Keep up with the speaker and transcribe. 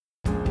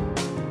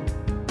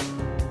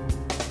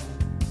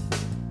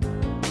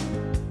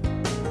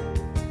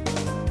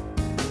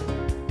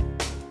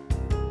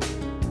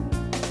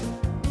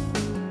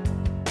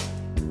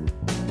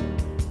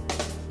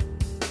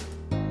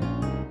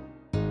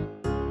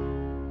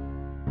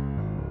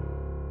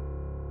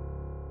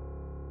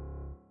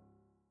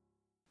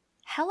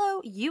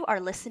Hello, you are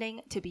listening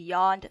to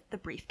Beyond the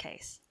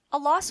Briefcase, a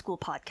law school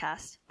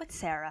podcast with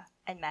Sarah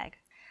and Meg.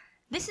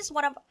 This is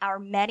one of our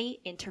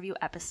many interview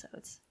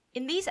episodes.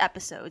 In these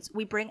episodes,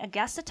 we bring a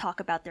guest to talk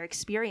about their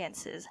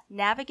experiences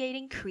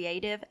navigating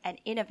creative and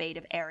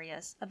innovative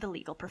areas of the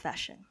legal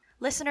profession.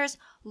 Listeners,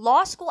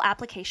 law school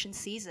application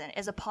season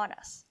is upon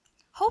us.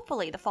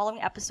 Hopefully, the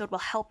following episode will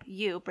help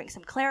you bring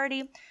some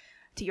clarity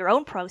to your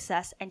own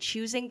process and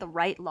choosing the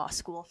right law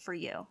school for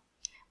you.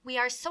 We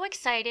are so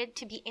excited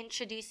to be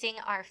introducing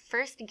our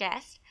first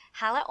guest,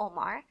 Hala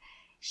Omar.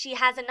 She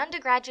has an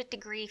undergraduate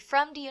degree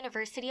from the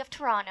University of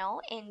Toronto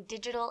in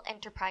Digital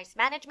Enterprise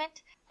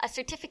Management, a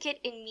certificate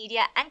in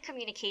Media and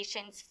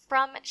Communications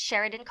from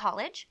Sheridan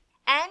College,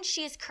 and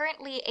she is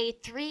currently a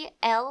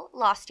 3L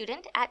law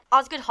student at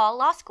Osgoode Hall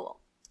Law School.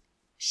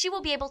 She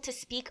will be able to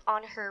speak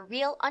on her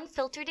real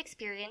unfiltered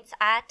experience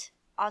at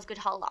Osgoode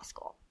Hall Law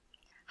School.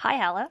 Hi,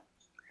 Hala.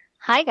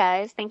 Hi,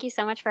 guys. Thank you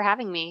so much for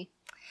having me.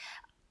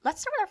 Let's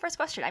start with our first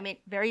question.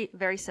 Very,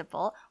 very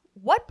simple.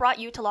 What brought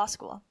you to law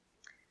school?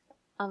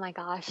 Oh my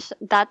gosh.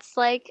 That's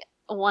like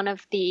one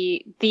of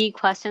the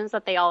questions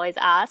that they always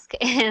ask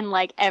in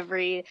like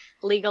every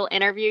legal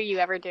interview you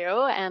ever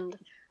do. And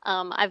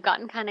I've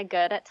gotten kind of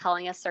good at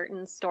telling a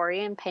certain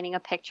story and painting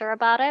a picture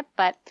about it,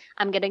 but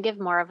I'm going to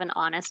give more of an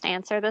honest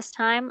answer this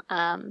time.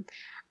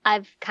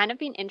 I've kind of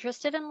been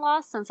interested in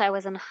law since I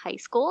was in high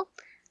school.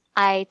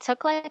 I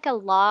took like a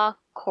law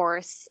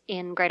course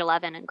in grade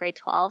 11 and grade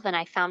 12, and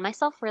I found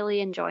myself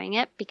really enjoying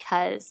it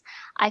because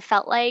I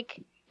felt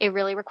like it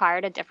really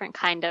required a different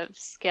kind of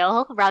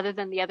skill rather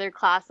than the other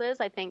classes.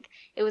 I think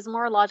it was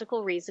more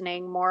logical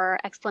reasoning, more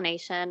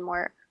explanation,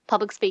 more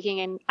public speaking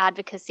and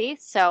advocacy.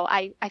 So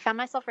I found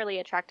myself really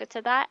attracted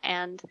to that,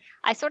 and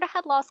I sort of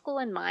had law school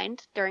in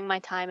mind during my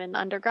time in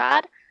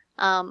undergrad.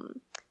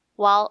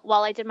 While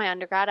I did my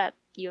undergrad at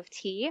U of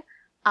T,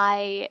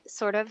 I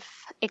sort of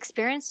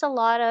experienced a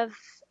lot of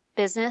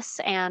business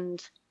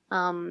and,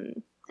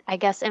 I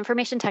guess,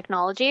 information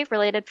technology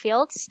related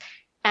fields.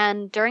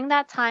 And during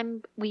that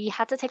time, we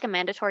had to take a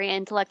mandatory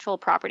intellectual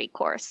property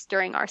course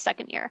during our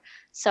second year.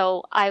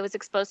 So I was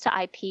exposed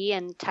to IP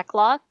and tech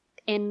law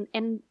in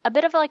a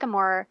bit of like a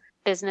more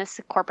business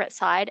corporate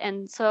side.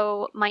 And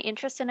so my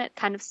interest in it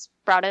kind of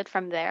sprouted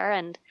from there.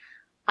 And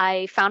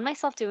I found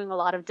myself doing a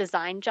lot of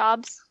design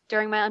jobs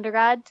during my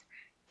undergrad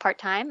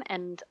part-time.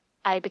 And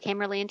I became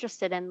really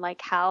interested in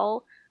like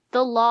how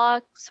the law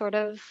sort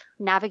of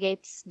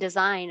navigates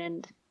design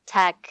and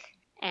tech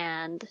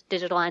and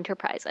digital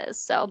enterprises.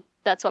 So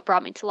that's what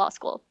brought me to law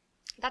school.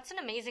 That's an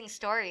amazing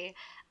story.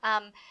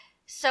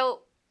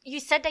 So you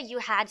said that you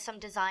had some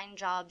design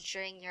jobs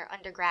during your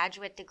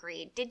undergraduate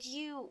degree. Did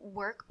you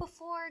work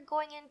before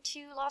going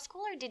into law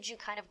school, or did you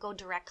kind of go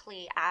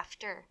directly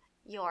after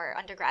your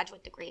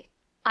undergraduate degree?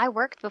 I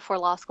worked before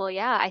law school,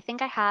 yeah. I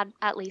think I had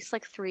at least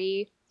like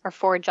 3 or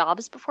 4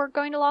 jobs before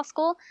going to law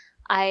school.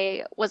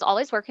 I was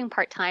always working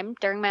part-time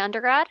during my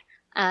undergrad,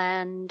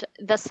 and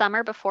the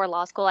summer before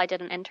law school, I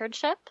did an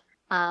internship.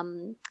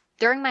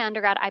 During my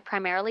undergrad, I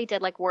primarily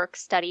did like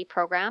work-study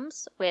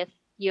programs with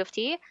U of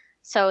T.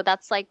 So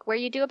that's like where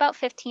you do about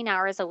 15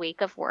 hours a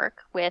week of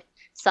work with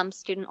some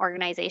student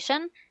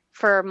organization.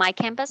 For my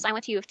campus, I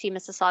went to U of T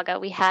Mississauga.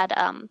 We had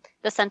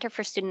the Center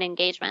for Student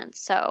Engagement.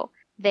 So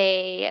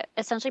they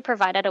essentially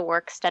provided a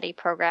work-study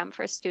program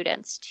for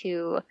students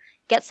to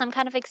get some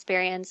kind of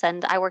experience,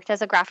 and I worked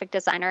as a graphic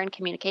designer and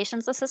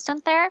communications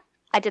assistant there.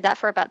 I did that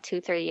for about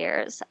 2-3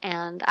 years,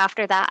 and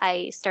after that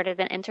I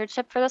started an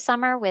internship for the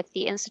summer with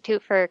the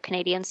Institute for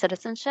Canadian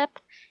Citizenship,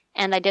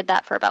 and I did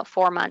that for about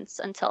 4 months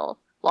until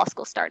law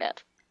school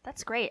started.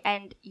 That's great.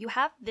 And you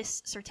have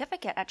this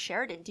certificate at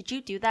Sheridan. Did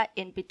you do that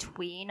in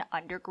between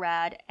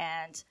undergrad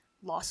and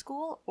law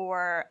school,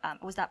 or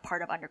was that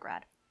part of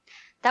undergrad?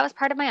 That was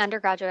part of my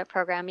undergraduate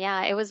program,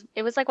 yeah. It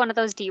was like one of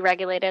those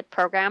deregulated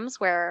programs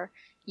where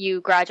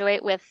you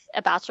graduate with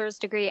a bachelor's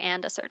degree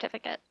and a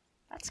certificate.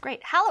 That's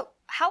great. How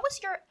was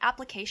your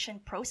application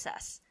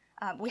process?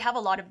 We have a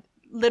lot of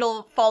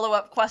little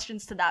follow-up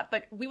questions to that,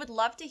 but we would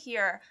love to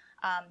hear,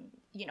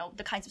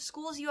 the kinds of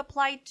schools you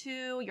applied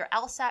to, your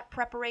LSAT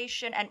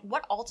preparation, and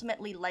what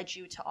ultimately led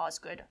you to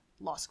Osgoode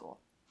Law School.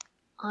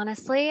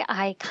 Honestly,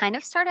 I kind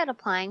of started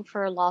applying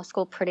for law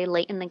school pretty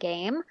late in the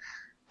game.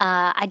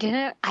 I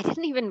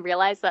didn't even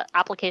realize that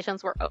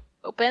applications were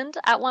opened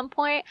at one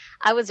point.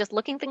 I was just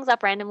looking things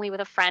up randomly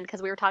with a friend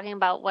because we were talking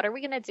about what are we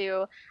going to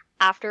do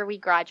after we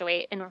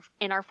graduate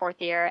in our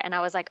 4th year. And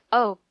I was like,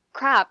 oh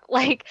crap,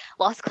 like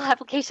law school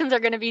applications are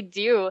going to be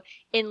due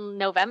in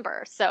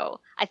November.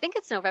 So I think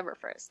it's November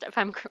 1st.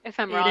 If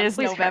I'm wrong, it is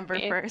please November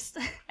correct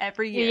me. 1st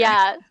every year.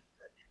 Yeah.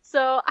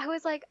 So I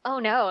was like, oh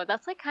no,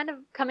 that's like kind of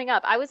coming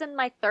up. I was in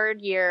my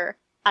 3rd year.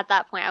 At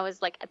that point, I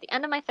was like at the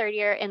end of my 3rd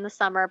year in the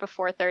summer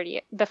before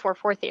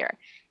 4th year.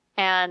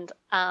 And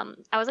I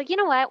was like, you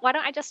know what? Why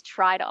don't I just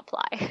try to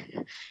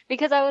apply?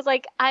 Because I was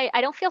like, I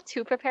don't feel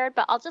too prepared,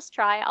 but I'll just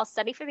try. I'll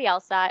study for the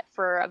LSAT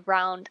for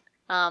around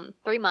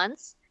 3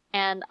 months,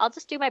 and I'll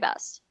just do my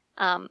best.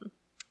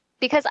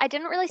 Because I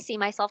didn't really see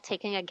myself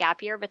taking a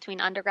gap year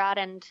between undergrad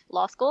and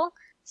law school.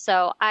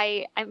 So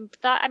I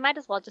thought I might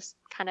as well just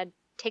kind of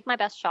take my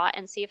best shot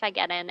and see if I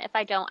get in. If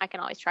I don't, I can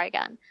always try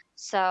again.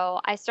 So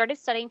I started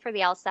studying for the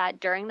LSAT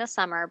during the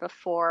summer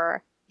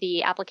before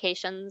the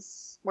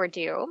applications were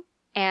due.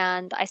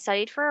 And I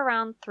studied for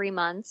around 3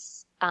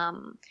 months.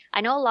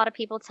 I know a lot of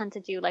people tend to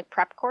do like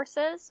prep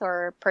courses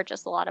or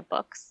purchase a lot of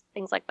books,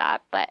 things like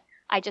that. But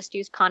I just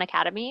used Khan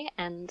Academy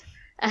and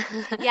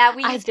Yeah,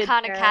 we I used did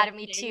Khan their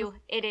Academy things. too.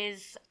 It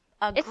is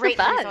a It's the great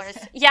best.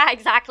 resource. Yeah,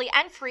 exactly.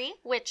 And free,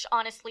 which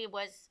honestly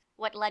was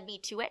what led me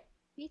to it.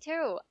 Me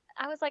too.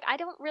 I was like, I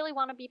don't really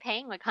want to be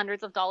paying like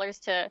hundreds of dollars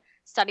to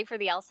study for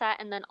the LSAT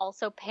and then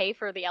also pay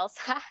for the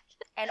LSAT.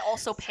 And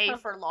also pay So-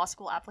 for law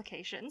school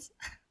applications.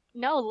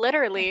 No,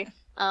 literally.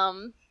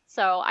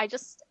 So I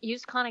just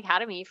used Khan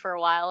Academy for a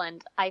while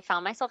and I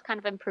found myself kind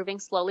of improving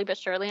slowly but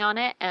surely on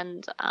it.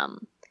 And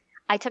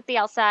I took the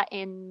LSAT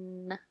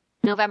in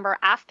November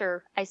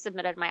after I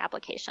submitted my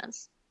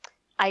applications.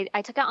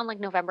 I took it on like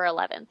November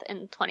 11th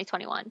in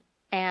 2021.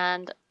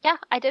 And yeah,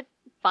 I did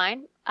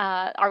fine.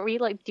 Are we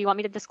like, do you want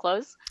me to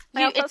disclose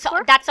my LSAT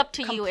score? That's up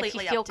to you. If you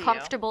Completely feel up to you.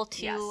 comfortable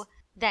to, Yes.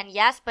 then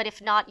yes. But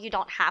if not, you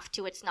don't have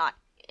to. It's not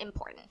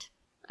important.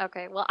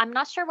 Okay, well, I'm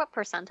not sure what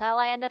percentile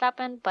I ended up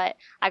in, but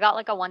I got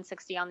like a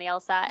 160 on the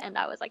LSAT, and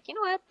I was like, you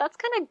know what, that's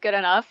kind of good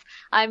enough.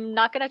 I'm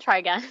not gonna try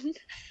again.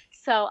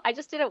 So I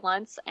just did it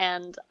once,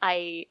 and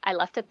I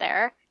left it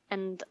there.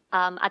 And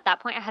at that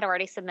point, I had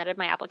already submitted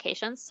my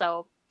applications.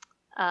 So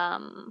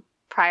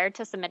prior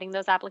to submitting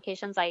those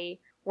applications, I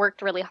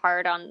worked really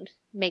hard on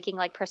making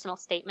like personal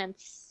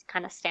statements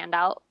kind of stand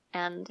out.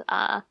 And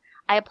I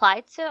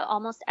applied to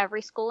almost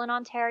every school in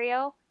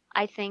Ontario,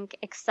 I think,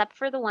 except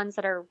for the ones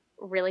that are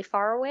really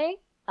far away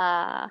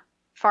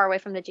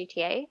from the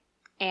GTA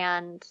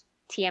and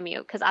TMU,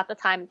 because at the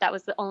time that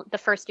was the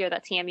first year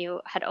that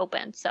TMU had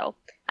opened, so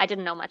I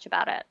didn't know much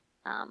about it.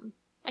 And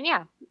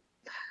yeah,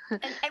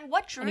 And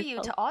what drew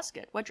you to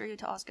Osgoode? What drew you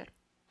to Osgoode?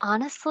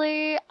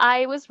 honestly,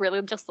 I was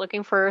really just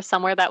looking for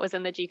somewhere that was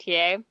in the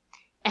GTA,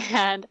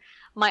 and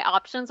my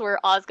options were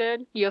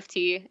Osgoode, U of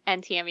T,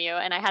 and TMU,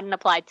 and I hadn't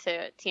applied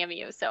to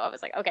TMU, so I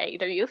was like, okay,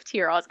 either U of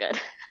T or Osgoode.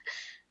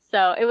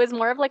 So it was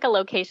more of like a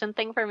location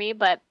thing for me,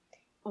 but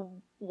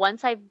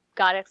once I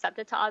got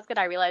accepted to Osgoode,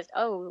 I realized,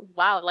 oh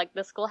wow, like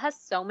the school has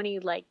so many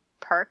like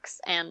perks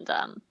and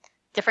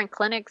different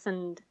clinics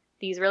and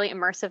these really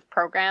immersive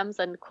programs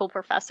and cool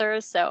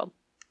professors. So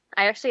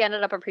I actually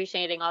ended up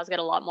appreciating Osgoode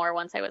a lot more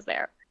once I was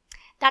there.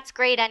 That's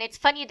great. And it's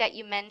funny that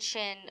you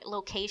mention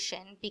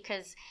location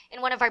because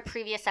in one of our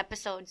previous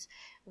episodes,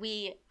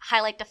 we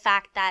highlight the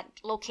fact that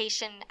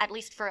location, at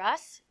least for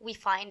us, we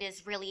find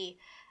is really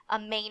a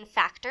main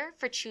factor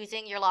for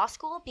choosing your law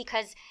school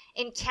because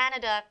in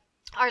Canada,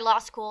 our law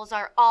schools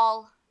are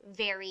all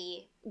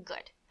very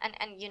good and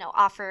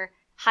offer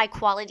high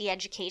quality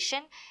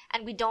education.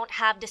 And we don't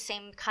have the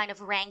same kind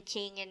of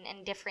ranking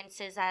and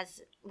differences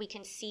as we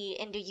can see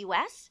in the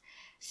US.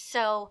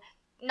 So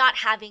not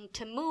having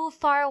to move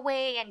far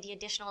away and the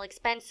additional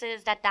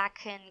expenses that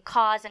can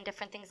cause and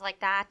different things like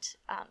that,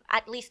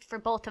 at least for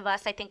both of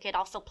us, I think it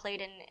also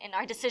played in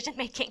our decision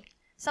making.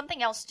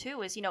 Something else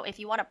too is, if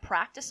you want to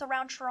practice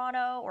around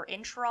Toronto or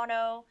in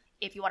Toronto,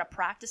 if you want to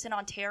practice in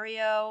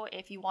Ontario,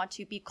 if you want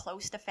to be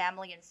close to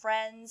family and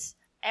friends,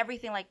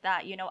 everything like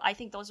that, I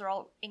think those are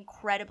all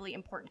incredibly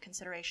important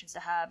considerations to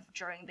have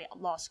during the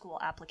law school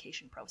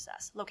application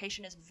process.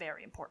 Location is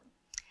very important.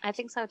 I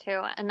think so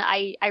too. And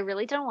I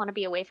really didn't want to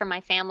be away from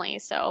my family,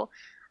 so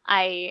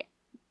I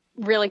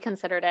really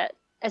considered it.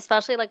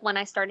 Especially like when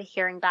I started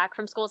hearing back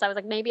from schools, I was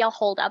like, maybe I'll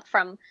hold up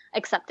from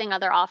accepting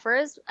other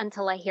offers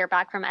until I hear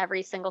back from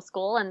every single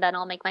school, and then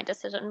I'll make my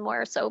decision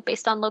more so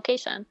based on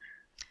location.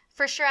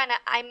 For sure, and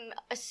I'm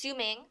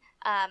assuming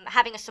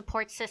having a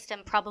support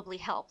system probably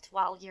helped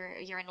while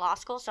you're in law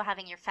school, so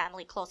having your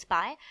family close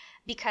by,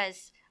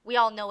 because we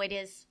all know it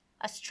is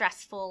a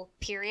stressful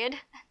period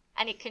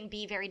and it can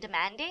be very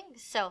demanding.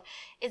 So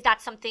is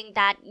that something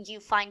that you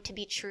find to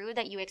be true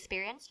that you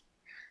experienced?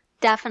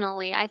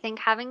 Definitely. I think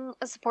having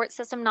a support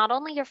system, not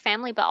only your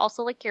family, but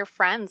also like your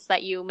friends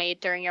that you made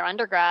during your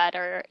undergrad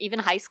or even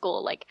high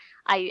school. Like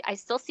I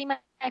still see my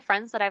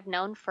friends that I've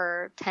known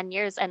for 10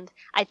 years. And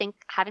I think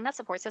having that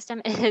support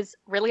system is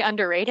really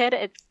underrated.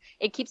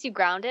 It keeps you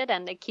grounded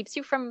and it keeps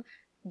you from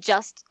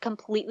just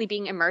completely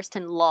being immersed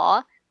in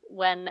law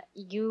when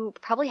you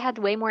probably had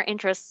way more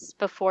interests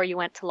before you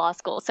went to law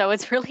school. So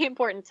it's really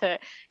important to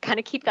kind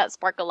of keep that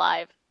spark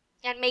alive.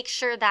 And make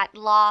sure that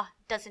law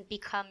doesn't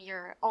become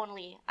your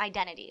only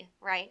identity,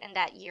 right? And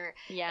that you're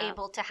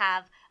able to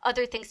have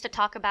other things to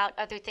talk about,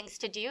 other things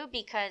to do,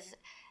 because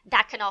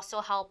that can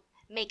also help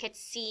make it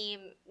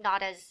seem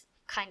not as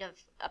kind of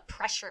a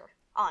pressure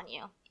on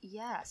you.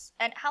 Yes.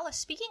 And Hala,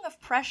 speaking of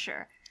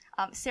pressure,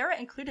 Sarah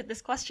included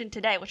this question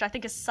today, which I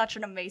think is such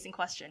an amazing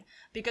question,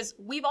 because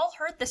we've all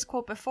heard this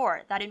quote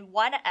before, that in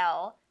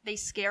 1L, they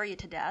scare you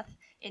to death,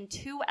 in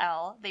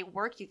 2L, they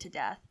work you to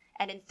death,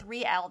 and in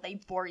 3L, they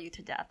bore you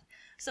to death.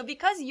 So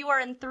because you are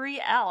in 3L,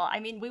 I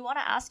mean, we want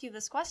to ask you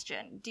this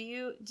question.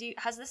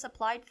 Has this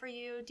applied for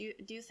you?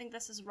 Do you think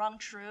this is rung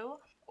true?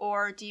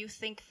 Or do you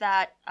think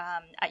that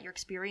at your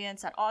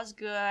experience at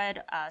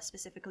Osgoode,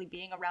 specifically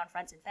being around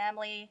friends and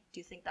family, do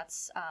you think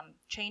that's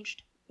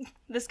changed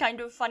this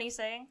kind of funny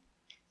saying?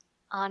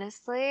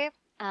 Honestly,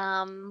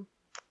 I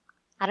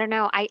don't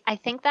know. I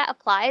think that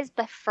applies,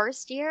 but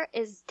first year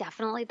is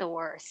definitely the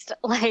worst.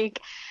 Like,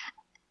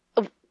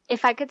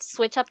 if I could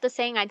switch up the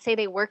saying, I'd say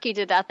they work you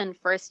to death in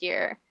first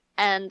year.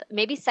 And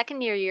maybe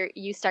second year,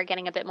 you start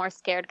getting a bit more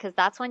scared because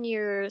that's when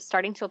you're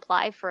starting to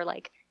apply for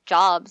like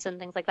jobs and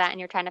things like that, and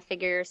you're trying to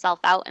figure yourself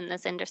out in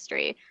this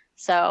industry.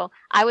 So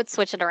I would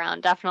switch it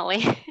around,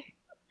 definitely.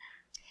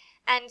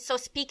 And so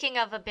speaking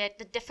of a bit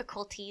the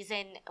difficulties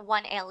in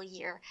 1L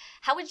year,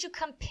 how would you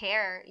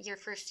compare your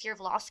first year of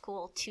law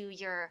school to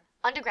your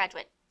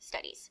undergraduate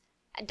studies?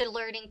 The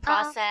learning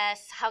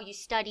process, how you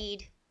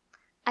studied?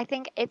 I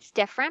think it's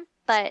different,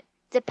 but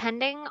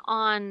depending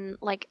on,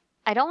 like,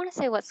 I don't want to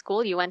say what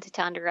school you went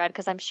to undergrad,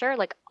 because I'm sure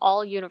like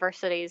all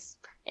universities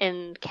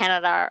in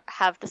Canada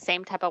have the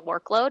same type of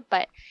workload.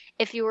 But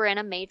if you were in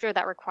a major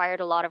that required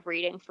a lot of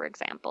reading, for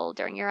example,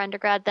 during your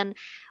undergrad, then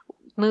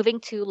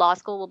moving to law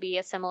school will be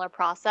a similar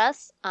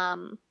process.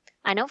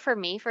 I know for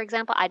me, for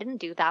example, I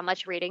didn't do that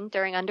much reading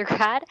during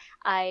undergrad.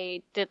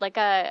 I did like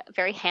a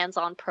very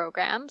hands-on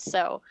program.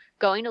 So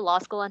going to law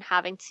school and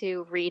having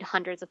to read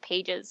hundreds of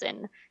pages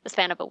in the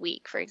span of a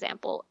week, for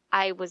example,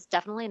 I was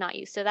definitely not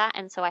used to that.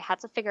 And so I had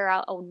to figure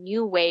out a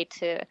new way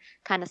to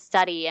kind of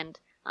study and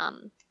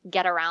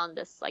get around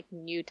this like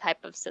new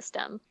type of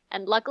system.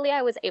 And luckily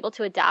I was able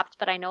to adapt,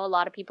 but I know a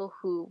lot of people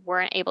who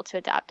weren't able to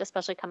adapt,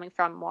 especially coming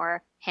from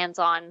more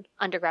hands-on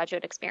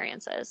undergraduate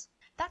experiences.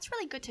 That's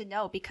really good to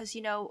know because,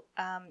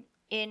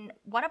 in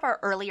one of our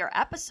earlier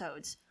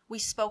episodes, we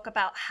spoke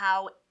about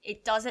how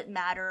it doesn't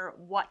matter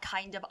what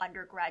kind of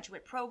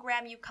undergraduate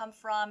program you come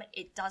from.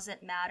 It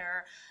doesn't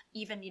matter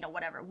even,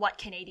 what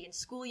Canadian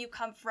school you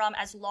come from,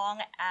 as long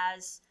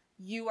as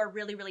you are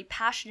really, really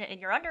passionate in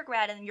your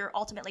undergrad and you're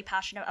ultimately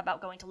passionate about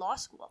going to law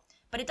school.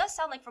 But it does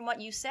sound like from what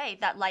you say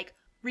that like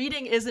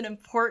reading is an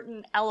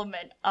important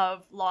element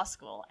of law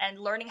school and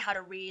learning how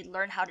to read,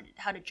 learn how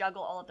to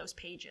juggle all of those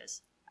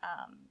pages.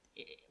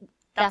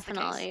 That's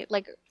definitely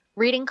like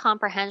reading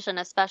comprehension,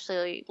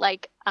 especially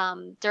like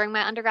during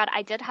my undergrad,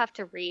 I did have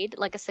to read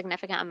like a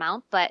significant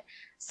amount, but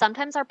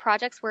sometimes our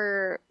projects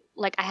were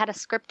like I had a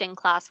scripting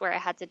class where I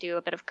had to do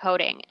a bit of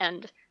coding,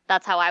 and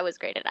that's how I was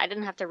graded. I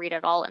didn't have to read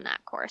at all in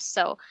that course.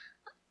 So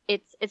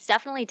it's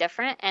definitely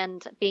different,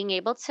 and being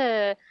able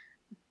to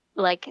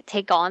like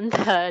take on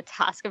the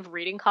task of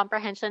reading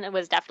comprehension, it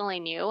was definitely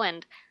new.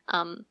 And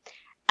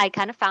I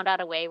kind of found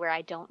out a way where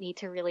I don't need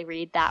to really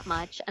read that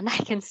much and I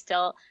can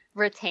still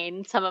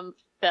retain some of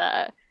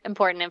the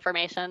important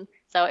information.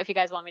 So if you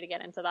guys want me to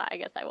get into that, I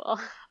guess I will.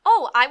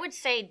 Oh, I would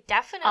say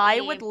definitely. I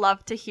would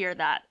love to hear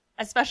that.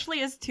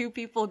 Especially as two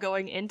people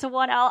going into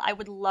 1L, I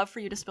would love for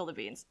you to spill the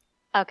beans.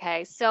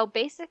 Okay, so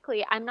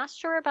basically, I'm not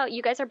sure about,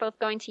 you guys are both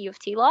going to U of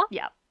T Law?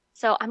 Yeah.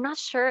 So I'm not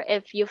sure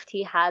if U of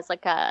T has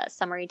like a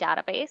summary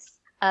database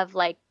of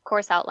like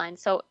course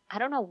outlines. So I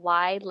don't know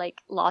why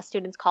like law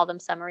students call them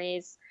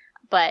summaries,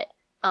 but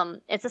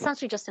it's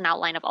essentially just an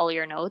outline of all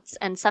your notes.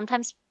 And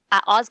sometimes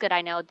at Osgoode,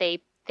 I know they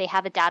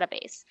have a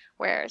database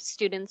where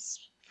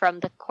students from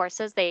the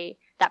courses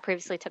that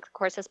previously took the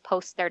courses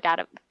post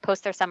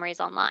their summaries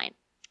online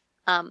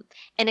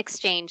in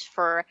exchange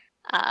for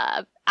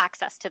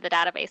access to the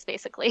database,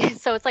 basically.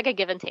 So it's like a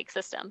give and take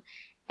system.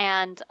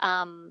 And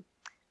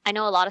I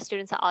know a lot of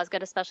students at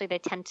Osgoode, especially, they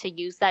tend to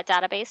use that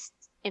database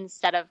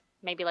instead of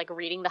maybe like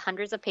reading the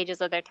hundreds of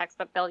pages of their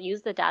textbook. They'll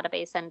use the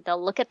database and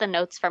they'll look at the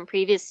notes from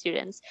previous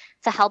students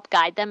to help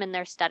guide them in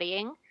their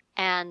studying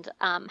and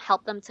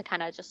help them to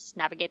kind of just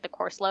navigate the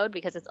course load,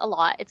 because it's a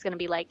lot. It's going to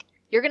be like,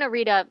 you're going to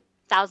read a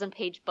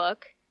 1,000-page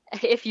book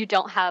if you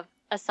don't have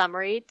a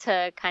summary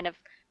to kind of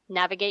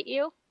navigate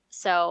you.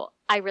 So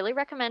I really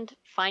recommend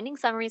finding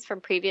summaries from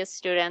previous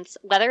students,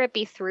 whether it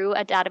be through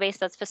a database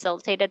that's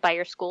facilitated by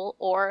your school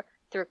or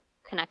through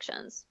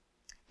connections.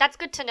 That's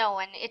good to know,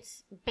 and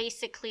it's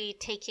basically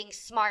taking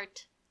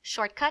smart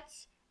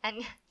shortcuts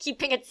and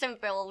keeping it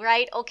simple,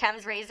 right?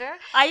 Occam's razor.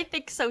 I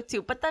think so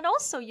too. But then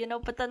also,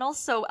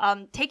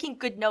 taking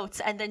good notes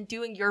and then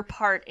doing your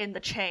part in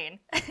the chain,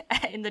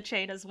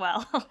 as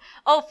well.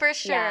 Oh, for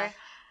sure. Yeah.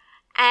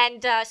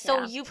 And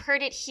so you've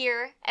heard it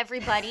here,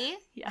 everybody.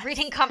 Yes.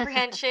 Reading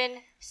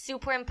comprehension,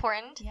 super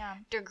important. Yeah.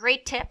 They're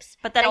great tips.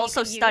 But then that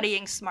also you can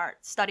studying smart,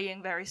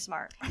 studying very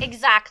smart.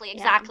 Exactly.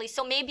 Yeah.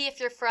 So maybe if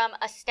you're from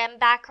a STEM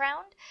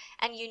background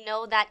and you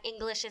know that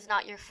English is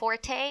not your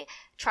forte,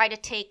 try to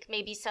take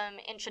maybe some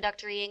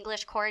introductory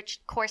English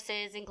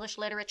courses, English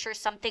literature,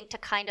 something to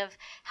kind of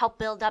help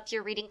build up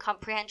your reading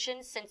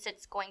comprehension, since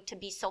it's going to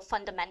be so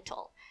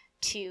fundamental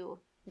to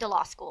the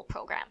law school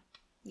program.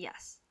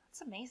 Yes.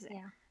 That's amazing.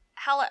 Yeah.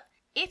 Hala,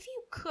 if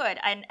you could,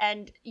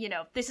 and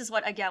this is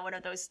one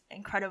of those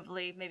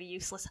incredibly maybe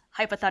useless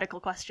hypothetical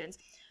questions,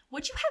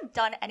 would you have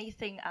done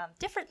anything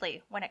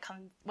differently when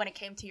it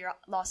came to your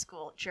law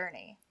school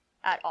journey?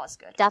 at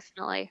Osgoode.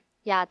 Definitely.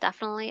 Yeah,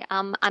 definitely.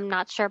 I'm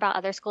not sure about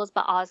other schools,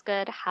 but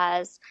Osgoode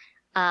has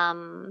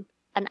an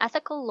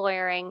ethical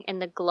lawyering in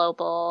the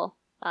global.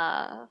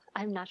 I'm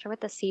not sure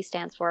what the C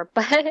stands for,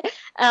 but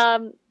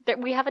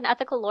we have an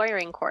ethical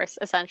lawyering course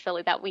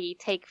essentially that we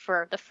take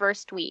for the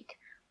first week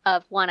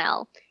of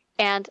 1L.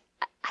 And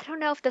I don't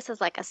know if this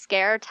is like a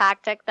scare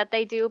tactic that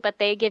they do, but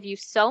they give you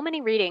so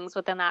many readings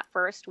within that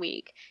first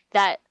week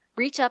that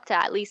reach up to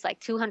at least like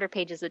 200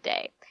 pages a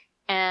day.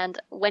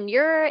 And when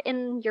you're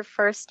in your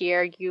first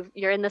year,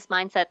 you're in this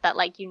mindset that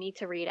like you need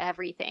to read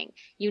everything.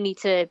 You need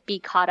to be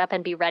caught up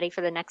and be ready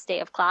for the next day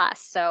of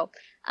class. So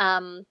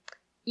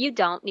you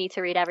don't need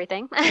to read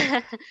everything.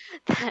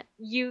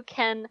 You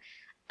can,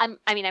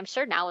 I'm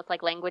sure now with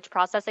like language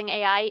processing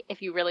AI,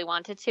 if you really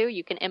wanted to,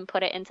 you can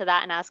input it into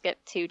that and ask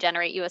it to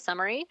generate you a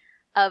summary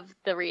of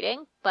the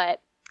reading.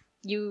 But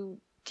you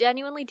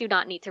genuinely do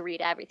not need to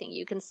read everything.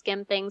 You can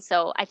skim things.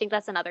 So I think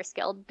that's another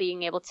skill,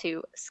 being able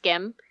to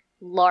skim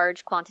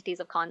large quantities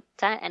of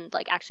content and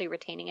like actually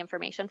retaining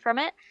information from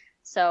it.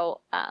 So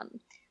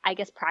I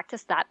guess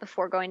practice that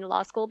before going to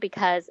law school,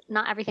 because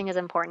not everything is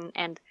important.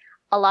 And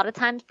a lot of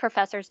times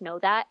professors know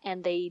that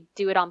and they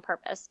do it on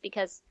purpose,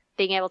 because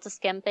being able to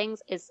skim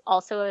things is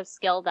also a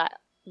skill that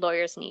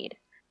lawyers need.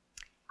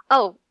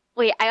 Oh,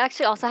 wait, I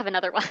actually also have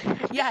another one.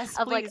 Yes,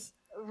 of please.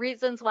 Like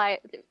reasons why,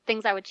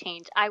 things I would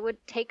change. I would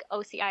take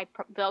the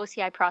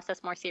OCI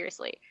process more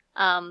seriously.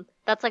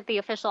 That's like the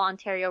official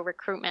Ontario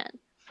recruitment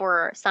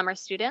for summer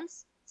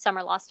students,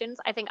 summer law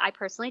students. I think I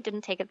personally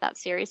didn't take it that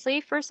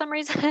seriously for some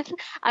reason.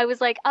 I was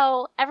like,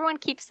 oh, everyone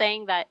keeps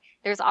saying that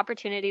there's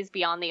opportunities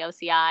beyond the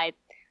OCI.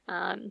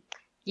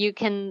 You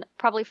can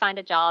probably find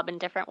a job in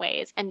different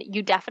ways, and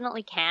you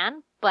definitely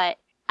can, but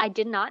I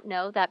did not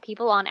know that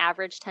people on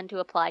average tend to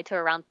apply to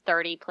around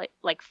 30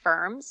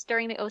 firms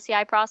during the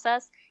OCI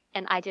process,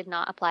 and I did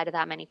not apply to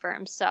that many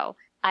firms. So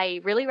I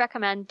really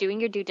recommend doing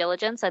your due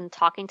diligence and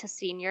talking to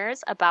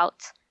seniors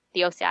about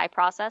the OCI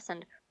process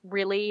and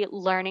really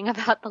learning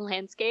about the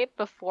landscape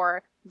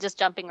before just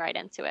jumping right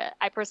into it.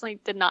 I personally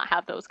did not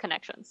have those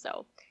connections,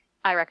 so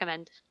I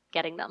recommend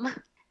getting them.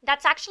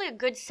 That's actually a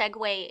good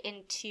segue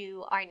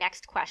into our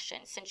next question,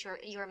 since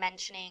you were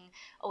mentioning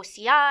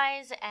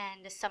OCIs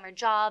and the summer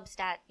jobs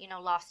that,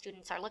 law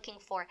students are looking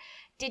for.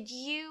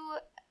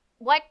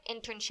 What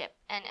internship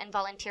and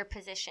volunteer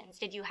positions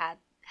did you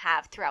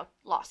have throughout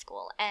law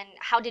school, and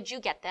how did you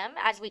get them?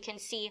 As we can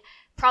see,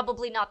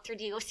 probably not through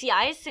the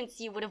OCIs, since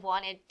you would have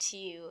wanted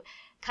to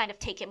kind of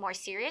take it more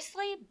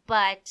seriously,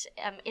 but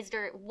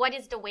what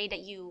is the way that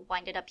you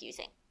winded up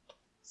using?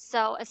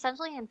 So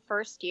essentially in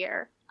first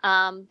year,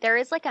 there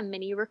is like a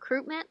mini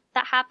recruitment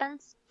that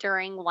happens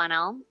during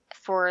 1L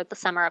for the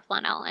summer of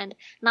 1L, and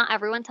not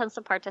everyone tends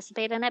to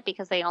participate in it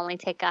because they only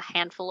take a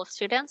handful of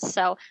students.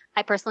 So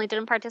I personally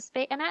didn't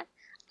participate in it.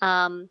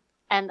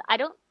 And I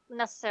don't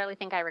necessarily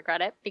think I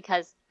regret it,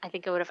 because I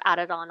think it would have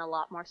added on a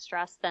lot more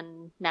stress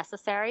than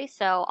necessary.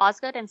 So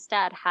Osgoode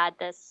instead had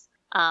this,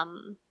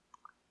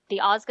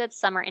 the Osgoode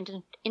Summer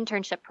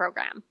Internship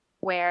Program,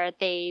 where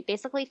they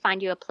basically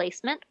find you a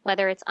placement,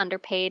 whether it's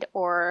underpaid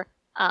or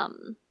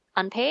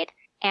unpaid,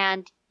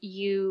 and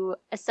you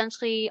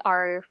essentially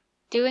are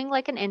doing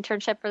like an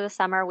internship for the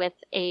summer with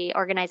a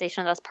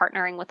organization that's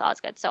partnering with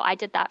Osgoode. So I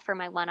did that for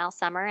my 1L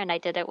summer, and I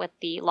did it with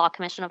the Law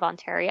Commission of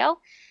Ontario.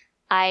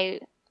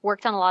 I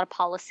worked on a lot of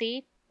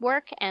policy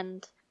work,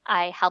 and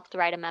I helped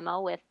write a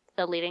memo with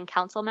the leading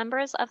council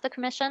members of the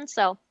commission.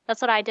 So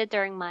that's what I did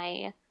during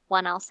my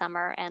 1L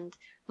summer, and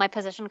my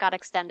position got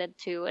extended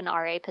to an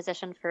RA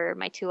position for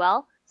my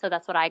 2L. So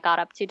that's what I got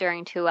up to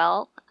during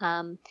 2L.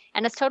 And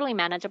it's totally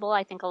manageable.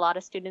 I think a lot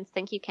of students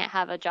think you can't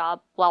have a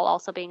job while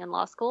also being in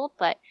law school,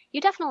 but you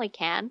definitely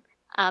can.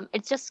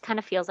 It just kind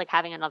of feels like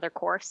having another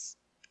course.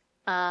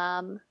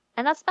 And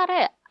that's about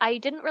it. I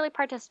didn't really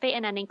participate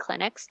in any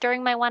clinics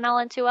during my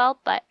 1L and 2L,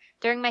 but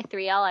during my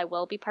 3L, I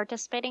will be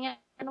participating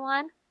in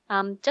one,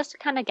 just to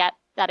kind of get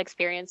that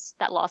experience,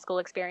 that law school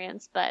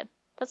experience. But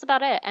that's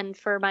about it. And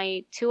for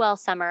my 2L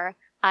summer,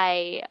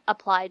 I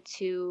applied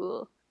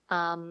to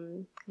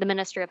the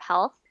Ministry of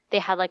Health. They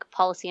had like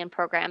policy and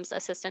programs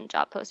assistant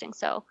job posting.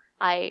 So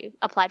I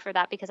applied for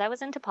that because I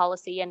was into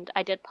policy, and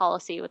I did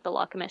policy with the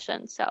Law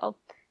Commission. So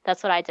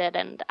that's what I did.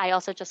 And I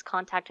also just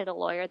contacted a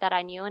lawyer that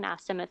I knew and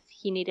asked him if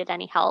he needed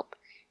any help.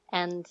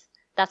 And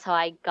that's how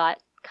I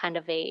got kind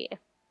of a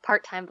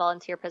part-time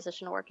volunteer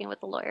position working with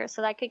the lawyer,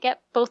 so that I could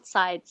get both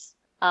sides,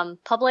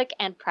 public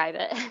and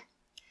private.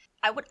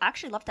 I would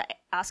actually love to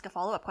ask a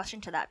follow-up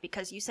question to that,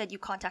 because you said you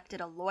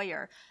contacted a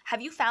lawyer.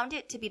 Have you found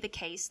it to be the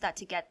case that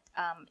to get,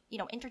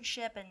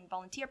 internship and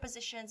volunteer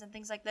positions and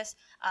things like this,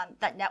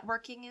 that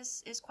networking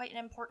is quite an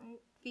important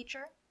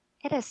feature?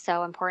 It is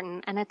so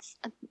important, and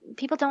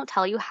people don't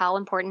tell you how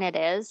important it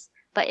is,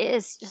 but it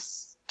is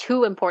just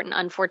too important,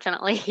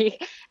 unfortunately,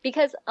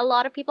 because a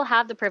lot of people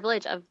have the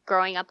privilege of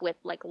growing up with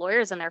like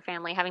lawyers in their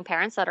family, having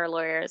parents that are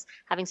lawyers,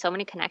 having so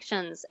many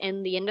connections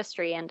in the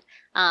industry. And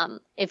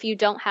if you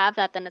don't have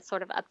that, then it's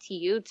sort of up to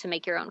you to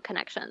make your own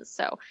connections.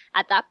 So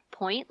at that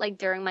point, like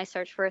during my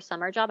search for a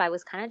summer job, I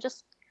was kind of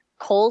just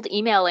cold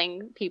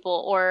emailing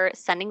people or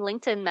sending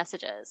LinkedIn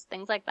messages,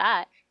 things like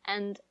that.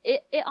 And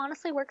it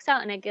honestly works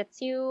out, and it gets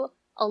you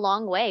a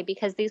long way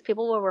because these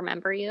people will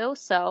remember you.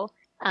 So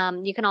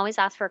you can always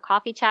ask for a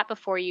coffee chat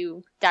before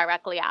you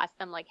directly ask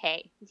them, like,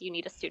 hey, do you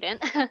need a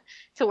student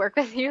to work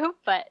with you?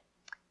 But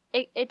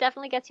it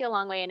definitely gets you a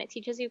long way, and it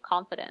teaches you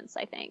confidence,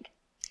 I think.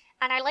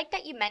 And I like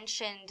that you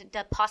mentioned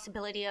the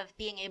possibility of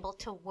being able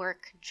to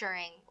work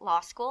during law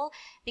school,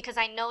 because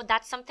I know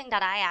that's something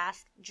that I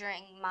asked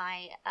during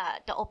my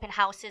the open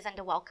houses and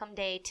the welcome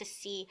day to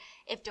see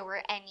if there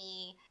were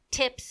any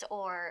tips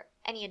or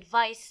any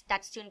advice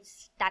that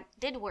students that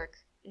did work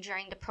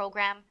during the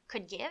program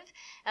could give,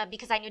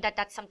 because I knew that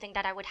that's something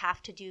that I would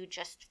have to do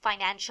just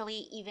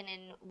financially, even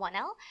in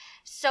 1L.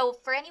 So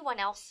for anyone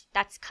else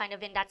that's kind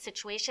of in that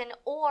situation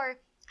or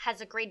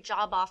has a great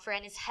job offer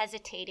and is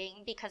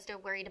hesitating because they're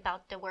worried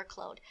about the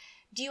workload,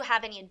 do you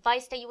have any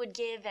advice that you would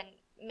give, and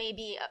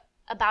maybe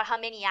about how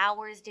many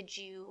hours did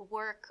you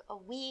work a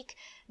week,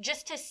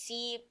 just to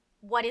see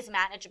what is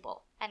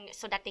manageable and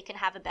so that they can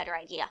have a better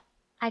idea?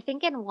 I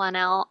think in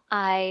 1L,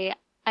 I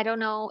don't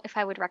know if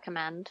I would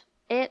recommend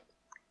it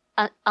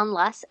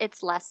unless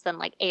it's less than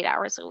like 8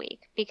 hours a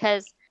week,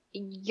 because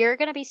you're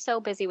going to be so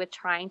busy with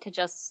trying to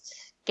just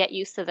get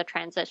used to the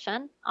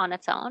transition on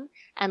its own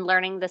and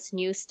learning this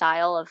new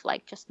style of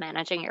like just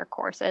managing your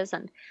courses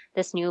and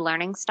this new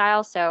learning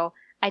style. So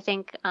I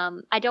think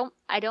I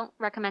don't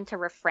recommend to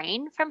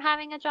refrain from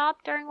having a job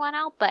during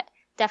 1L, but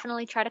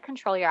definitely try to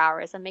control your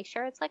hours and make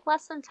sure it's like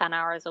less than 10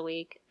 hours a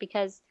week,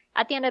 because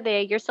at the end of the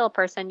day, you're still a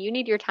person. You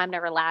need your time to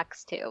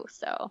relax too.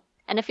 So,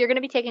 and if you're going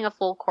to be taking a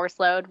full course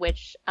load,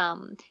 which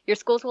your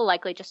schools will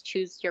likely just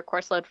choose your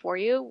course load for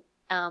you,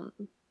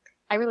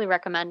 I really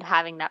recommend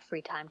having that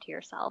free time to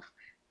yourself.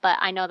 But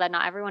I know that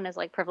not everyone is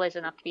like privileged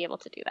enough to be able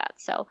to do that.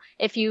 So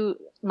if you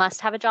must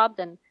have a job,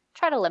 then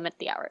try to limit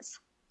the hours.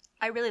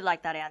 I really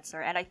like that answer.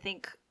 And I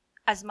think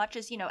as much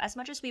as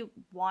we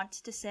want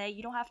to say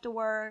you don't have to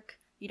work,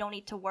 you don't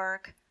need to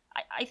work,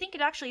 I think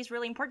it actually is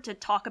really important to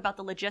talk about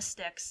the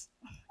logistics,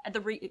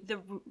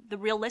 the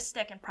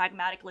realistic and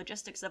pragmatic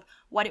logistics of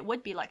what it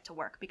would be like to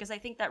work, because I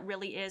think that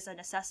really is a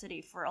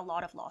necessity for a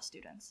lot of law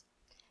students.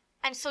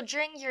 And so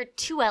during your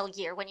 2L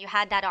year, when you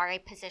had that RA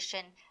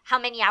position, how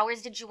many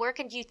hours did you work?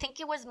 And do you think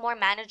it was more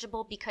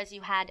manageable because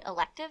you had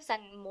electives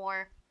and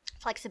more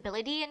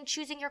flexibility in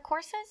choosing your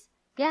courses?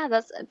 Yeah,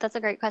 that's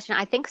a great question.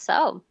 I think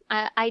so.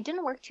 I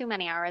didn't work too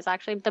many hours,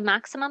 actually. The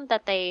maximum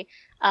that the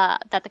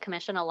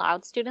commission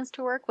allowed students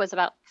to work was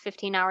about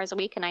 15 hours a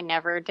week, and I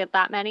never did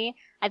that many.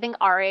 I think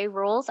RA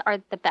rules are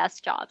the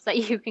best jobs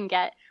that you can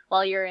get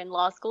while you're in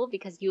law school,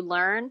 because you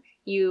learn,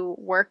 you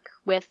work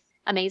with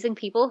amazing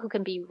people who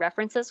can be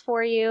references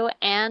for you,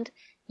 and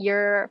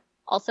you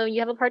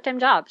have a part-time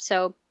job.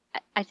 So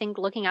I think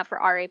looking out for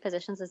RA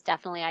positions is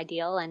definitely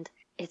ideal, and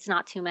it's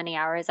not too many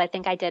hours. I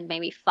think I did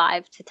maybe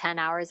 5 to 10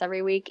 hours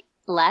every week,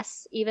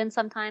 less even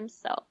sometimes.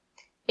 So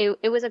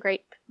it was a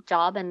great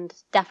job, and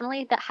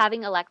definitely that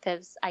having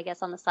electives, I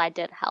guess, on the side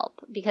did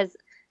help, because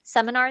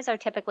seminars are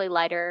typically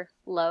lighter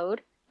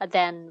load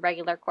than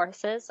regular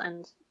courses,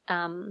 and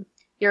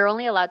you're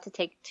only allowed to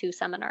take 2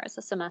 seminars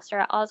a semester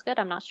at Osgoode.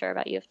 I'm not sure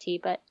about U of T,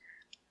 but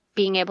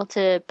being able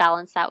to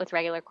balance that with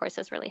regular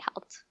courses really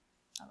helped.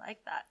 I like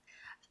that.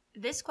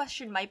 This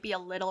question might be a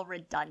little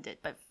redundant,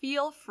 but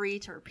feel free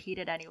to repeat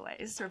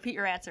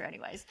your answer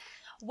anyways.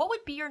 What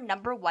would be your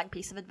number one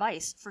piece of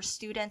advice for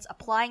students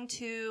applying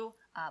to,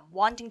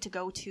 wanting to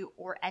go to,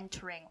 or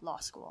entering law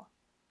school?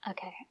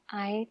 Okay,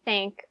 I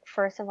think,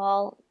 first of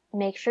all,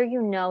 make sure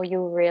you know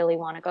you really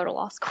want to go to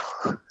law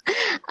school.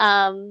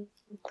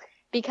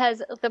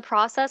 Because the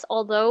process,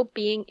 although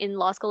being in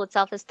law school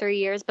itself is 3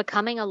 years,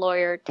 becoming a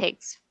lawyer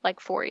takes like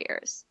 4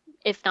 years,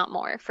 if not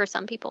more, for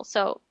some people.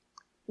 So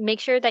make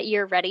sure that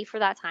you're ready for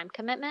that time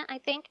commitment, I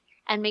think,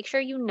 and make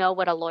sure you know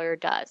what a lawyer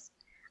does.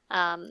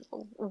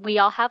 We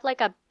all have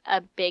like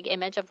a big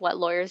image of what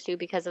lawyers do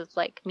because of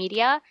like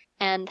media,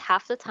 and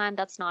half the time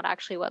that's not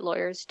actually what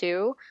lawyers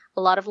do.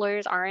 A lot of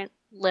lawyers aren't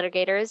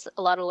litigators.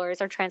 A lot of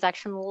lawyers are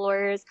transactional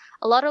lawyers.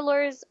 A lot of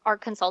lawyers are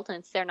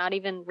consultants. They're not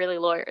even really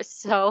lawyers.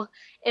 So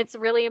it's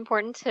really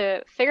important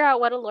to figure out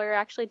what a lawyer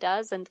actually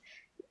does and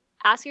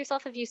ask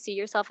yourself if you see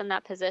yourself in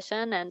that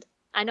position. And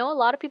I know a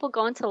lot of people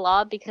go into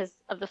law because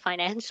of the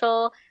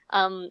financial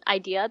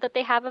idea that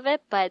they have of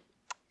it, but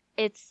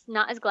it's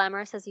not as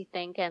glamorous as you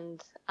think.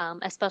 And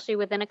especially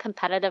within a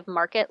competitive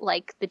market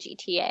like the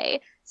GTA,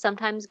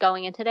 sometimes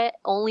going into it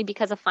only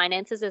because of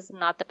finances is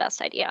not the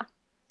best idea.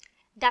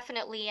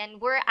 Definitely. And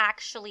we're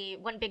actually,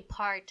 one big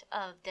part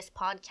of this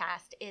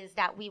podcast is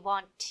that we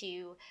want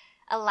to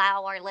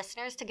allow our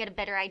listeners to get a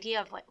better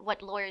idea of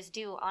what lawyers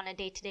do on a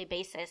day-to-day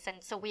basis. And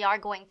so we are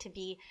going to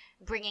be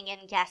bringing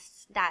in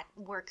guests that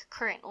work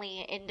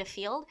currently in the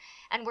field.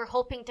 And we're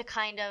hoping to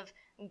kind of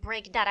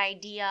break that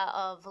idea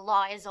of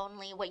law is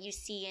only what you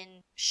see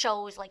in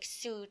shows like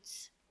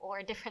Suits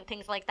or different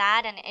things like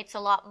that. And it's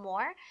a lot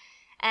more.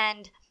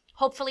 And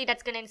hopefully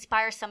that's going to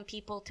inspire some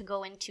people to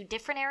go into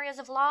different areas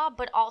of law,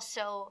 but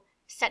also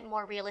set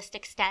more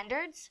realistic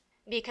standards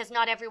because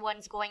not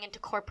everyone's going into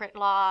corporate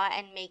law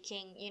and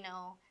making,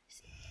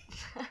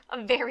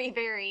 a very,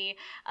 very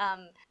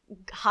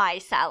high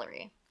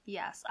salary.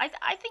 Yes,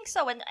 I think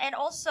so. And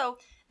also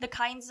the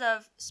kinds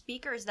of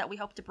speakers that we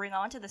hope to bring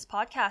onto this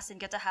podcast and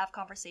get to have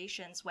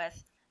conversations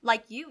with,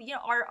 like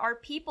are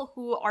people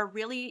who are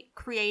really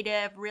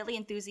creative, really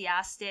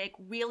enthusiastic,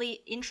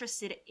 really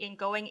interested in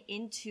going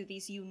into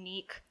these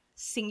unique,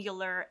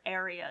 singular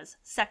areas,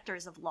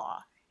 sectors of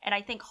law. And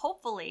I think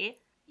hopefully,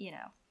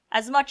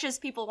 as much as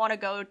people want to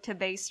go to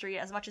Bay Street,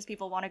 as much as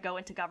people want to go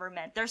into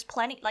government, there's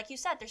plenty, like you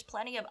said, there's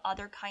plenty of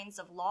other kinds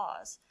of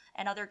laws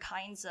and other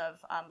kinds of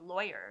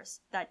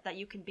lawyers that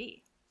you can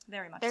be.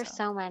 Very much There's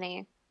so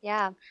many.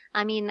 Yeah.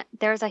 I mean,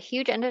 there's a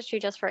huge industry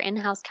just for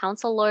in-house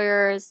counsel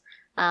lawyers,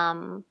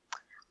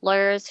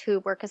 lawyers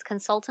who work as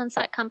consultants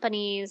at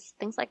companies,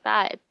 things like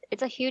that.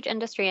 It's a huge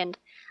industry. And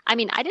I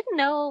mean, I didn't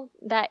know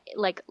that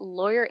like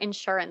lawyer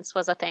insurance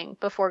was a thing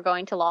before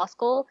going to law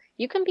school.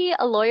 You can be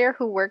a lawyer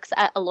who works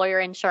at a lawyer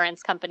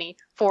insurance company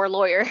for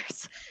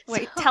lawyers.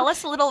 Wait, tell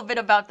us a little bit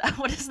about that.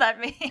 What does that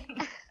mean?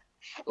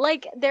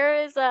 Like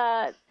there is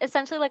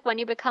essentially like when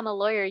you become a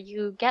lawyer,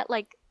 you get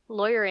like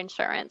lawyer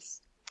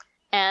insurance.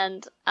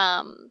 And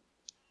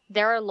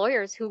there are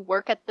lawyers who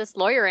work at this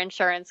lawyer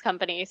insurance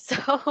company.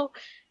 So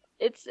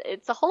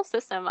it's a whole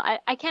system.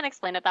 I can't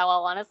explain it that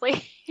well,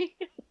 honestly.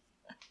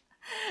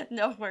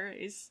 No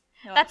worries.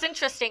 No. That's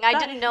interesting. I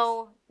didn't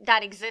know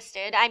that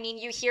existed. I mean,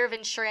 you hear of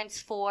insurance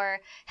for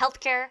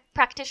healthcare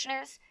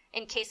practitioners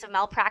in case of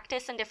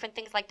malpractice and different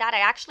things like that. I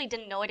actually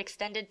didn't know it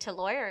extended to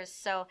lawyers.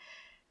 So,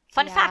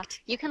 fun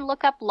fact. You can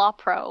look up Law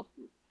Pro.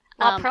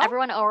 Law Pro?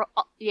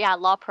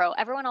 Law Pro.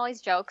 Everyone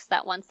always jokes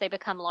that once they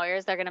become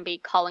lawyers, they're going to be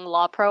calling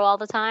Law Pro all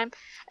the time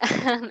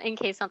in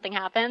case something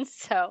happens.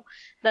 So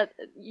that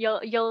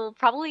you'll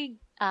probably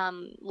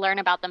learn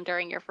about them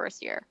during your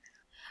first year.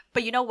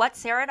 But you know what?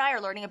 Sarah and I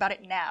are learning about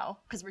it now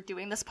because we're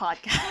doing this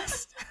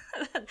podcast.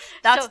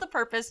 That's the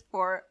purpose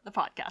for the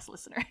podcast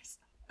listeners.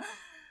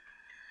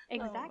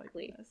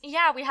 Exactly.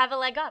 Yeah, we have a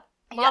leg up.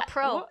 Law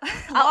Pro.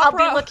 I'll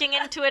be looking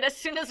into it as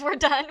soon as we're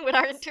done with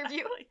our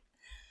interview.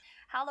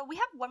 Hala, we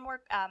have one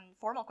more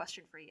formal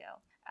question for you.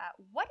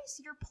 What is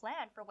your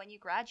plan for when you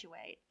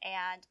graduate,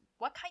 and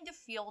what kind of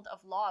field of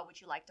law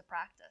would you like to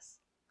practice?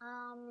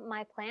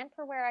 My plan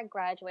for where I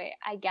graduate,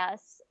 I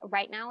guess,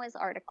 right now is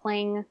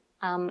articling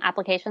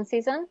application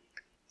season.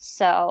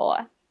 So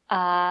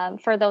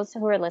for those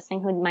who are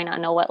listening who might not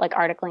know what like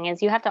articling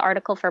is, you have to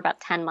article for about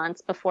 10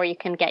 months before you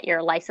can get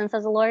your license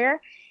as a lawyer.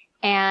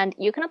 And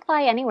you can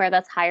apply anywhere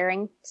that's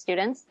hiring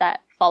students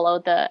that follow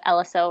the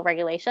LSO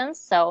regulations.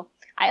 So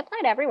I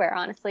applied everywhere,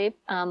 honestly,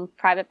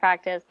 private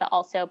practice, but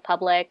also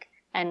public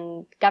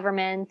and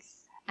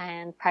governments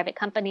and private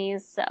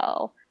companies.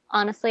 So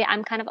honestly,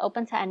 I'm kind of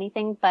open to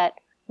anything, but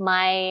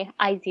my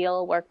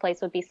ideal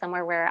workplace would be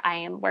somewhere where I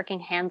am working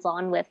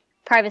hands-on with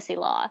privacy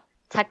law,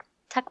 tech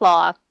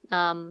law,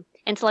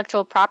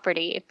 intellectual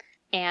property,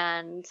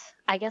 and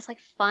I guess like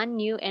fun,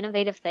 new,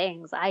 innovative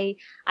things. I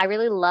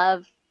really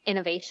love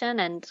innovation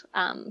and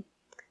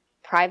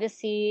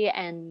privacy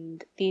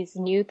and these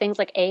new things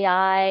like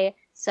AI.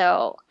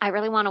 So I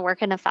really want to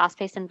work in a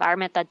fast-paced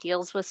environment that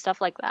deals with stuff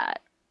like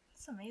that.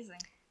 That's amazing.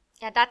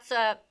 Yeah, that's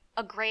a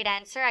great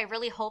answer. I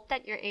really hope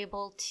that you're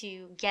able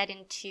to get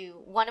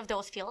into one of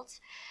those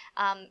fields.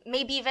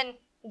 Maybe even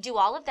do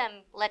all of them.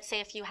 Let's say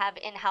if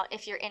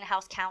you're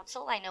in-house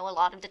counsel, I know a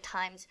lot of the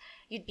times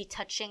you'd be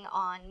touching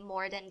on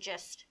more than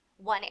just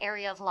one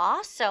area of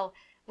law. So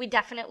we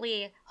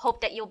definitely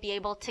hope that you'll be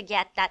able to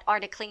get that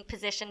articling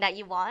position that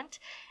you want.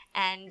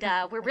 And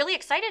we're really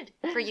excited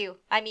for you.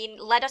 I mean,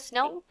 let us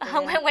know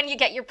when you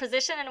get your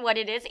position and what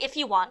it is, if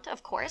you want,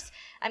 of course.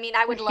 I mean,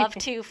 I would love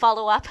to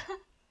follow up.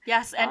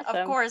 Yes, and awesome.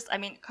 Of course, I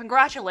mean,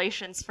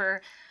 congratulations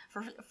for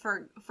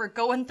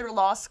going through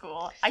law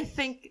school. I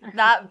think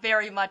that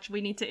very much we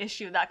need to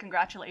issue that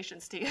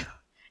congratulations to you.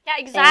 Yeah,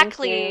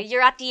 exactly.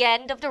 You're at the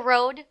end of the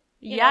road.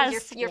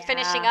 Yes, you're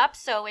finishing up,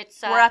 so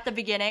it's we're at the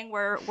beginning.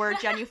 We're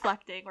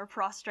genuflecting. We're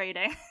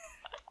prostrating.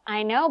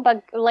 I know,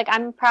 but like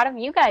I'm proud of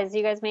you guys.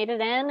 You guys made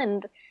it in,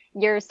 and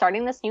you're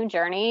starting this new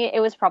journey. It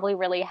was probably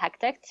really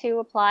hectic to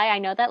apply. I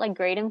know that like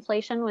grade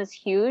inflation was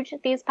huge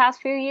these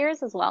past few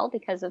years as well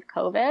because of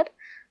COVID.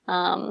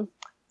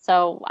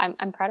 So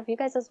I'm proud of you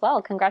guys as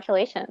well.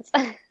 Congratulations.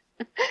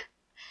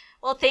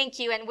 Well, thank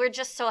you. And we're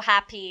just so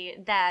happy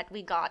that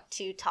we got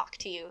to talk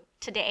to you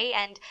today.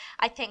 And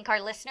I think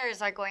our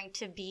listeners are going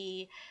to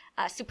be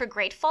super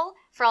grateful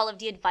for all of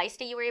the advice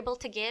that you were able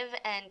to give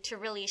and to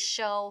really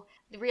show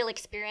the real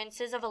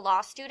experiences of a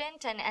law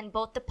student and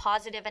both the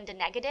positive and the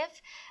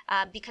negative.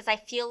 Because I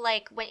feel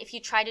like if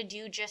you try to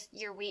do just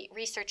your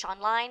research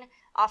online,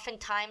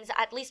 oftentimes,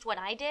 at least when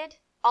I did,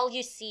 all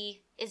you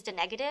see is the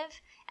negative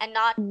and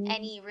not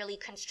any really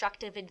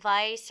constructive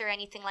advice or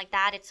anything like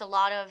that. It's a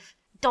lot of,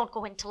 don't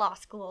go into law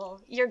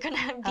school. You're going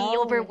to be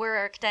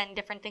overworked and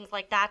different things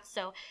like that.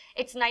 So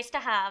it's nice to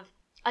have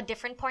a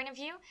different point of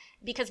view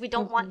because we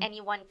don't want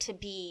anyone to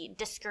be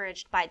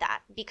discouraged by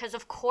that because,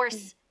 of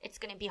course, it's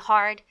going to be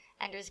hard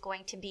and there's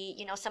going to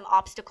be, some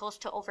obstacles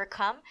to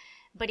overcome.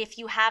 But if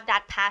you have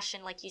that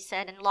passion, like you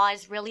said, and law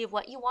is really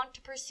what you want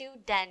to pursue,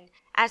 then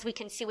as we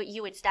can see with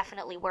you, it's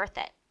definitely worth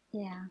it.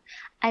 Yeah.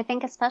 I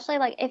think especially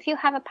like if you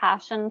have a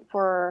passion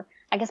for,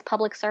 I guess,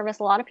 public service,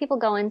 a lot of people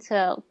go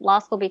into law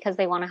school because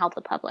they want to help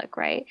the public,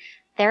 right?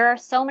 There are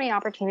so many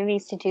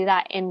opportunities to do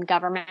that in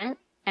government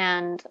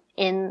and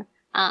in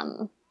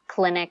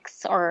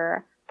clinics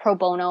or pro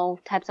bono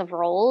types of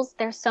roles.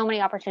 There's so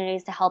many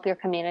opportunities to help your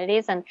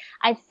communities. And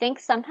I think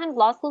sometimes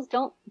law schools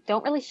don't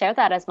really share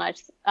that as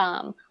much.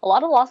 A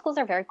lot of law schools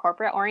are very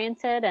corporate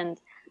oriented, and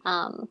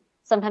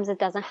sometimes it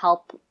doesn't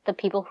help the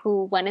people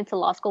who went into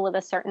law school with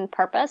a certain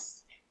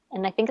purpose.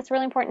 And I think it's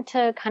really important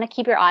to kind of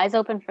keep your eyes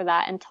open for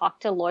that and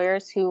talk to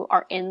lawyers who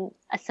are in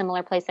a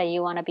similar place that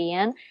you want to be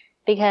in,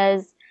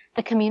 because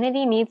the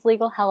community needs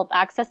legal help.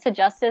 Access to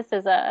justice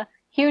is a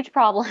huge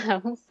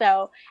problem.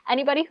 So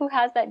anybody who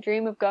has that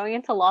dream of going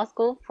into law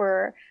school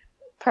for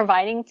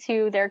providing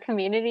to their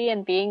community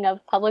and being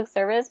of public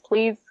service,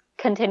 please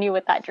continue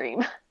with that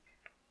dream.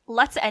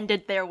 Let's end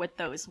it there with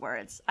those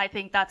words. I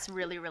think that's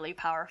really, really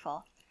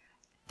powerful.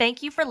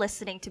 Thank you for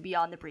listening to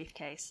Beyond the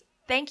Briefcase.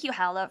 Thank you,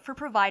 Hala, for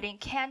providing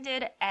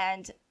candid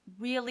and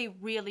really,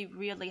 really,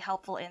 really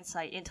helpful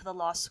insight into the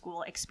law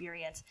school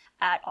experience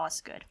at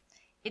Osgoode.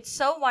 It's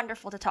so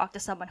wonderful to talk to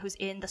someone who's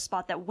in the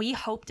spot that we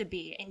hope to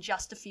be in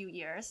just a few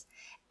years.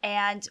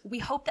 And we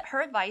hope that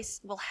her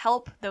advice will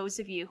help those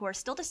of you who are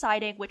still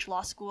deciding which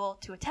law school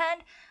to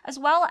attend, as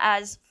well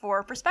as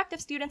for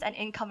prospective students and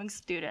incoming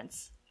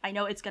students. I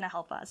know it's going to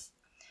help us.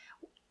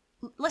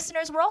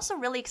 Listeners, we're also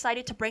really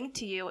excited to bring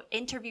to you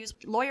interviews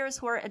with lawyers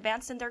who are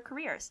advanced in their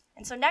careers.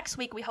 And so next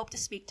week, we hope to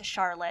speak to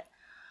Charlotte,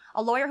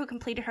 a lawyer who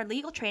completed her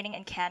legal training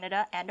in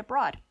Canada and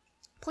abroad.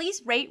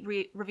 Please rate,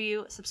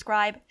 review,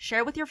 subscribe,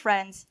 share with your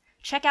friends.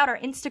 Check out our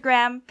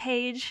Instagram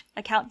page,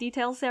 account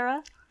details,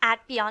 Sarah,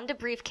 at Beyond the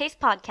Briefcase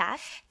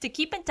Podcast, to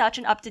keep in touch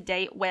and up to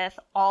date with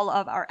all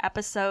of our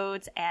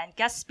episodes and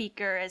guest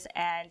speakers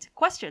and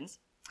questions.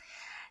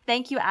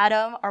 Thank you,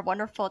 Adam, our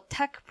wonderful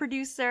tech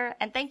producer,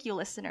 and thank you,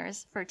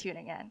 listeners, for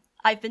tuning in.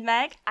 I've been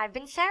Meg. I've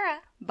been Sarah.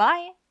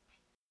 Bye.